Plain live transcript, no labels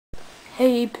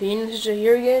Hey, Penis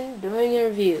here again, doing a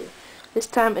review. This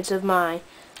time it's of my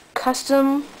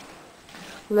custom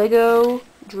Lego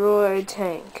droid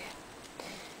tank.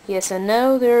 Yes, I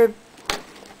know the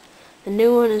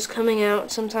new one is coming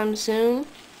out sometime soon,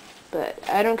 but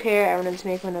I don't care. I wanted to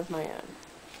make one of my own.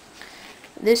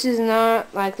 This is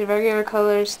not like the regular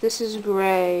colors. This is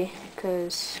gray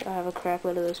because I have a crap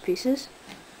load of those pieces.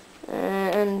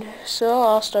 And so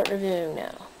I'll start reviewing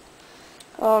now.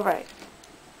 Alright.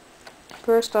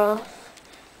 First off,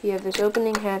 you have this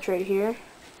opening hatch right here,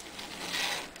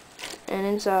 and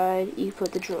inside you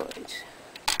put the droids.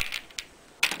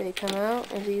 They come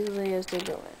out as easily as they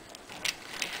go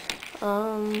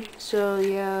in. So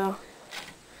yeah,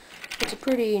 it's a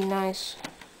pretty nice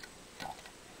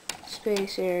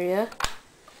space area,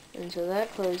 and so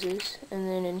that closes, and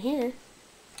then in here,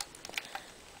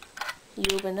 you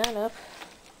open that up,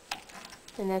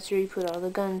 and that's where you put all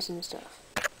the guns and stuff.